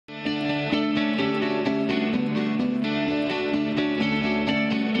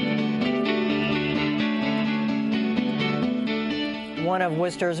One of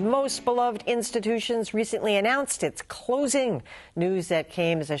Worcester's most beloved institutions recently announced its closing. News that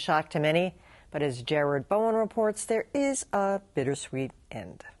came as a shock to many. But as Jared Bowen reports, there is a bittersweet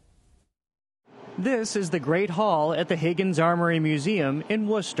end. This is the Great Hall at the Higgins Armory Museum in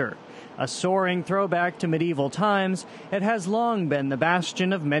Worcester. A soaring throwback to medieval times, it has long been the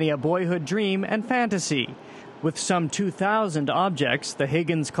bastion of many a boyhood dream and fantasy. With some 2,000 objects, the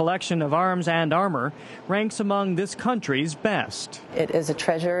Higgins collection of arms and armor ranks among this country's best. It is a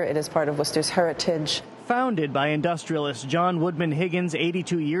treasure. It is part of Worcester's heritage. Founded by industrialist John Woodman Higgins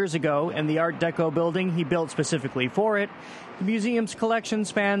 82 years ago in the Art Deco building he built specifically for it, the museum's collection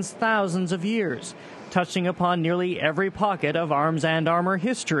spans thousands of years, touching upon nearly every pocket of arms and armor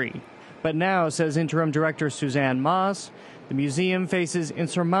history. But now, says interim director Suzanne Moss, the museum faces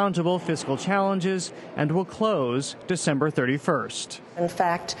insurmountable fiscal challenges and will close December 31st. In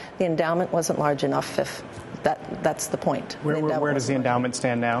fact, the endowment wasn't large enough. That's the point. Where does the endowment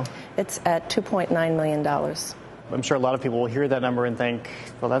stand now? It's at $2.9 million. I'm sure a lot of people will hear that number and think,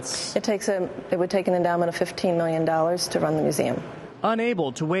 well, that's... It would take an endowment of $15 million to run the museum.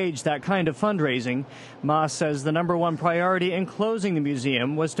 Unable to wage that kind of fundraising, Moss says the number one priority in closing the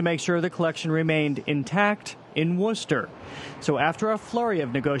museum was to make sure the collection remained intact in Worcester. So after a flurry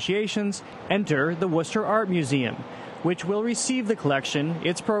of negotiations, enter the Worcester Art Museum, which will receive the collection,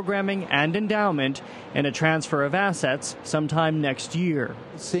 its programming and endowment in a transfer of assets sometime next year.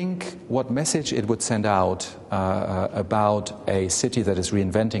 Think what message it would send out about a city that is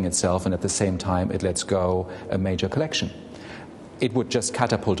reinventing itself and at the same time it lets go a major collection. It would just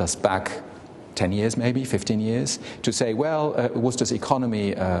catapult us back 10 years, maybe 15 years, to say, well, Worcester's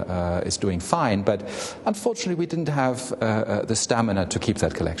economy is doing fine, but unfortunately we didn't have the stamina to keep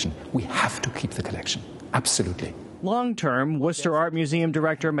that collection. We have to keep the collection, absolutely. Long-term, Worcester Art Museum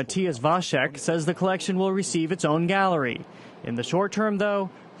Director Matthias Waschek says the collection will receive its own gallery. In the short term,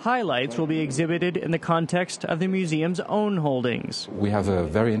 though, highlights will be exhibited in the context of the museum's own holdings. We have a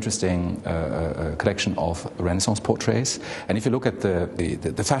very interesting collection of Renaissance portraits, and if you look at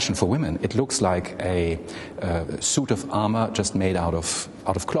the fashion for women, it looks like a suit of armor just made out of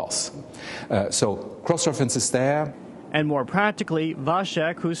cloth. So cross-references there. And more practically,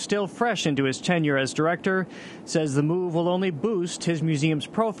 Waschek, who's still fresh into his tenure as director, says the move will only boost his museum's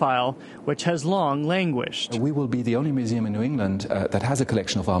profile, which has long languished. We will be the only museum in New England that has a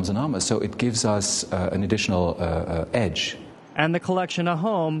collection of arms and armor, so it gives us an additional edge. And the collection a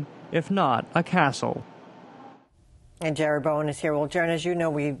home, if not a castle. And Jared Bowen is here. Well, Jared, as you know,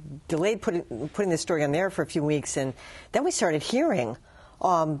 we delayed putting this story on there for a few weeks, and then we started hearing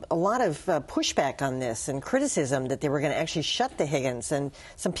a lot of pushback on this and criticism that they were going to actually shut the Higgins, and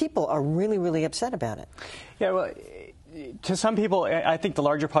some people are really, really upset about it. Yeah, well, to some people, I think the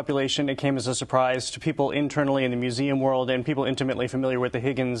larger population, it came as a surprise. To people internally in the museum world and people intimately familiar with the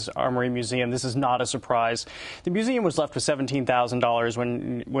Higgins Armory Museum, this is not a surprise. The museum was left with $17,000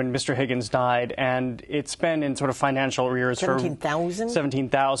 when Mr. Higgins died, and it's been in sort of financial arrears for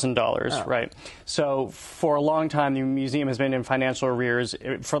 $17,000, right. So for a long time, the museum has been in financial arrears.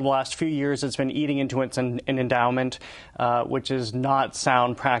 For the last few years, it's been eating into its an endowment, which is not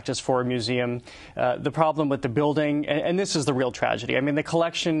sound practice for a museum. The problem with the building, and this is the real tragedy. I mean, the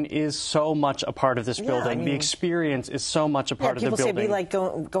collection is so much a part of this building. I mean, the experience is so much a part of the building. People say it'd be like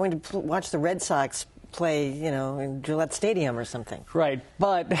going to watch the Red Sox play, in Gillette Stadium or something. Right,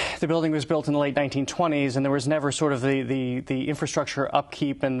 but the building was built in the late 1920s, and there was never sort of the infrastructure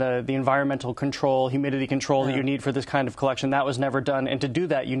upkeep and the environmental control, humidity control that you need for this kind of collection. That was never done, and to do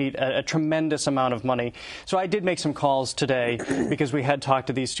that, you need a tremendous amount of money. So I did make some calls today because we had talked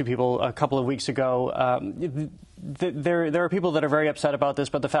to these two people a couple of weeks ago. There are people that are very upset about this,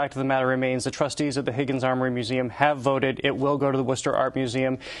 but the fact of the matter remains the trustees of the Higgins Armory Museum have voted. It will go to the Worcester Art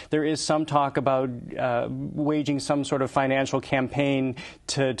Museum. There is some talk about waging some sort of financial campaign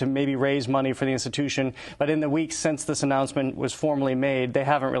to maybe raise money for the institution, but in the weeks since this announcement was formally made, they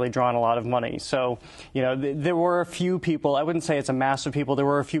haven't really drawn a lot of money. So, there were a few people, I wouldn't say it's a mass of people, there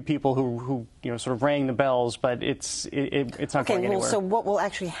were a few people who sort of rang the bells, but it's not going anywhere. So what will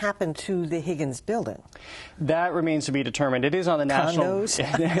actually happen to the Higgins building? That remains to be determined. It is on the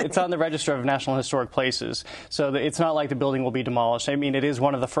it's on the Register of National Historic Places, so it's not like the building will be demolished. I mean, it is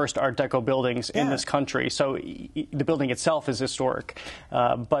one of the first Art Deco buildings in this country, so the building itself is historic.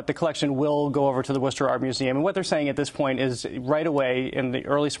 But the collection will go over to the Worcester Art Museum, and what they're saying at this point is right away in the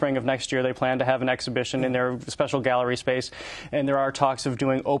early spring of next year, they plan to have an exhibition in their special gallery space, and there are talks of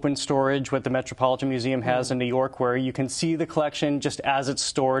doing open storage with the Metropolitan Museum has in New York, where you can see the collection just as it's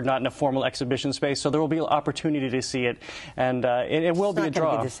stored, not in a formal exhibition space. So there will be an opportunity to see it, and it will be a draw. It's not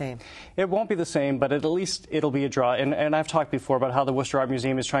going to be the same. It won't be the same, but at least it'll be a draw. And I've talked before about how the Worcester Art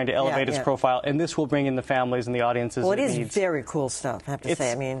Museum is trying to elevate its profile, and this will bring in the families and the audiences. Well, it is very cool stuff, I have to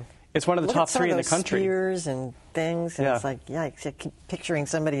say. I mean, it's one of the top 3 in the country. Spears and things, and it's like, yikes, I keep picturing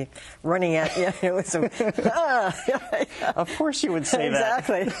somebody running at you with some. Of course, you would say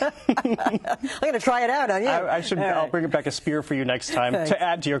exactly. that. I'm going to try it out on you. I'll bring back a spear for you next time to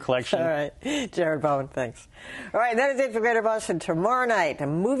add to your collection. All right, Jared Bowen, thanks. All right, that is it for Greater Boston. Tomorrow night,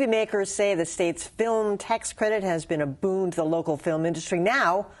 movie makers say the state's film tax credit has been a boon to the local film industry.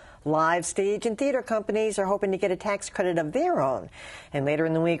 Now, live stage and theater companies are hoping to get a tax credit of their own. And later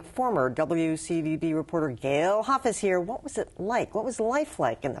in the week, former WCVB reporter Gail Huff is here. What was it like? What was life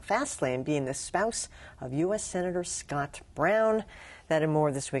like in the fast lane being the spouse of U.S. Senator Scott Brown? That and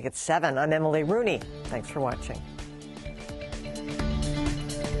more this week at 7. I'm Emily Rooney. Thanks for watching.